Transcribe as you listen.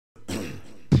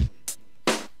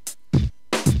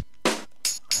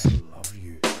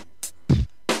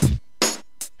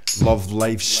love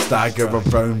life, stagger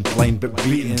around, blind but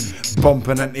beaten,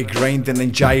 bumping into grinding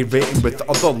and gyrating with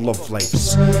other love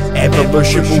lives.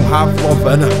 Evolution will have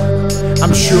love in it.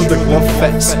 I'm sure the glove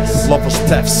fits, lovers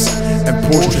tiffs, and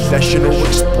post-traditional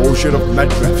exposure of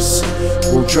midriffs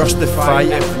will justify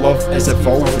if love is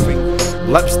evolving.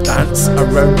 Lips dance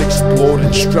around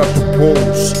exploring stripper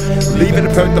poles, leaving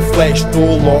a pound of flesh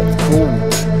door locked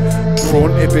cold,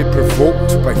 prone to be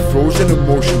provoked by frozen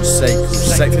emotion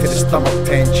cycles, sick to the stomach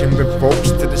tension,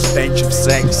 revokes to the stench of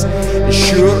sex. As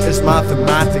sure as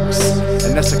mathematics,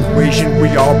 in this equation we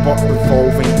are but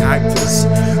revolving actors.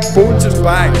 Bones and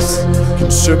bags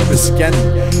consume the skin,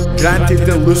 granted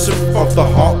elusive of the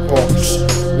heart box.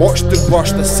 Watch the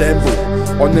rust assemble,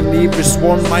 on the neighbour's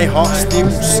sworn my heart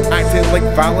steals, acting like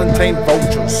Valentine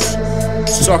vultures.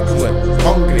 Circling,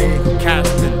 hungry,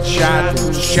 casting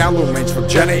shadows, shallow men's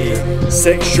virginity.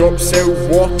 Sex shops sell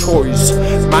war toys,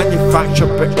 manufacture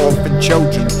but often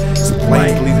children. It's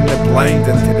blind leading the blind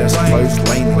into this cloud's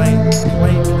line. Blind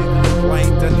leading the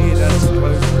blind into this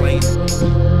cloud's line.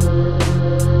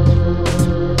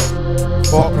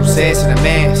 Thought process in a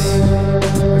mess.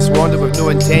 This wander with no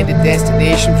intended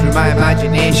destination through my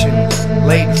imagination.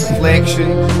 Light and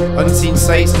reflection, unseen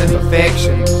sights and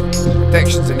imperfection,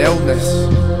 addictions and illness.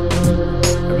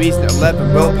 The reason to live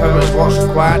and willpower is what's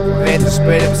required to prevent the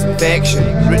spread of this infection.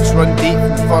 Roots run deep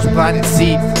from the first planted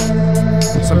seed.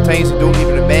 Sometimes we don't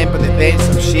even remember the events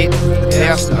that have shaped the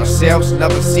person ourselves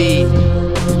never see.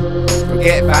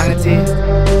 Forget vanity,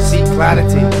 seek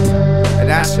clarity,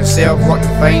 and ask yourself what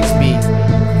defines me.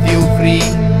 Feel free,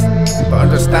 but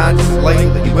understand this is likely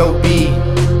that you will be,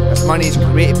 as money is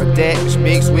created for debt, which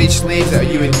makes wage slaves out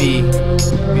of you and me.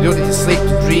 We don't need to sleep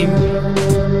to dream.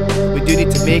 We do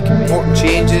need to make important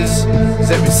changes.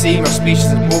 As it would seem, our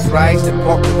species is both rising in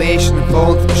population and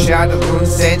falling to the shadow of our own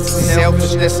sense of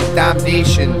selfishness and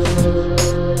damnation.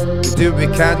 We do what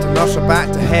we can to nurse her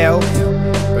back to health,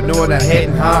 but knowing her head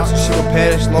and heart that she will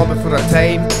perish long before her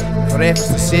time. If our efforts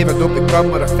to save her don't become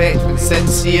more effective and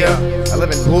sincere, I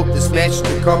live in hope this message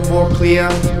will become more clear,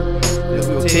 that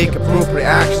we will take appropriate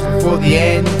action before the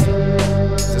end.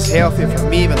 It's healthier for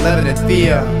me than living in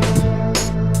fear.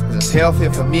 It's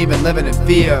healthier for me than living in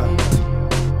fear.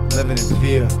 Living in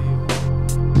fear.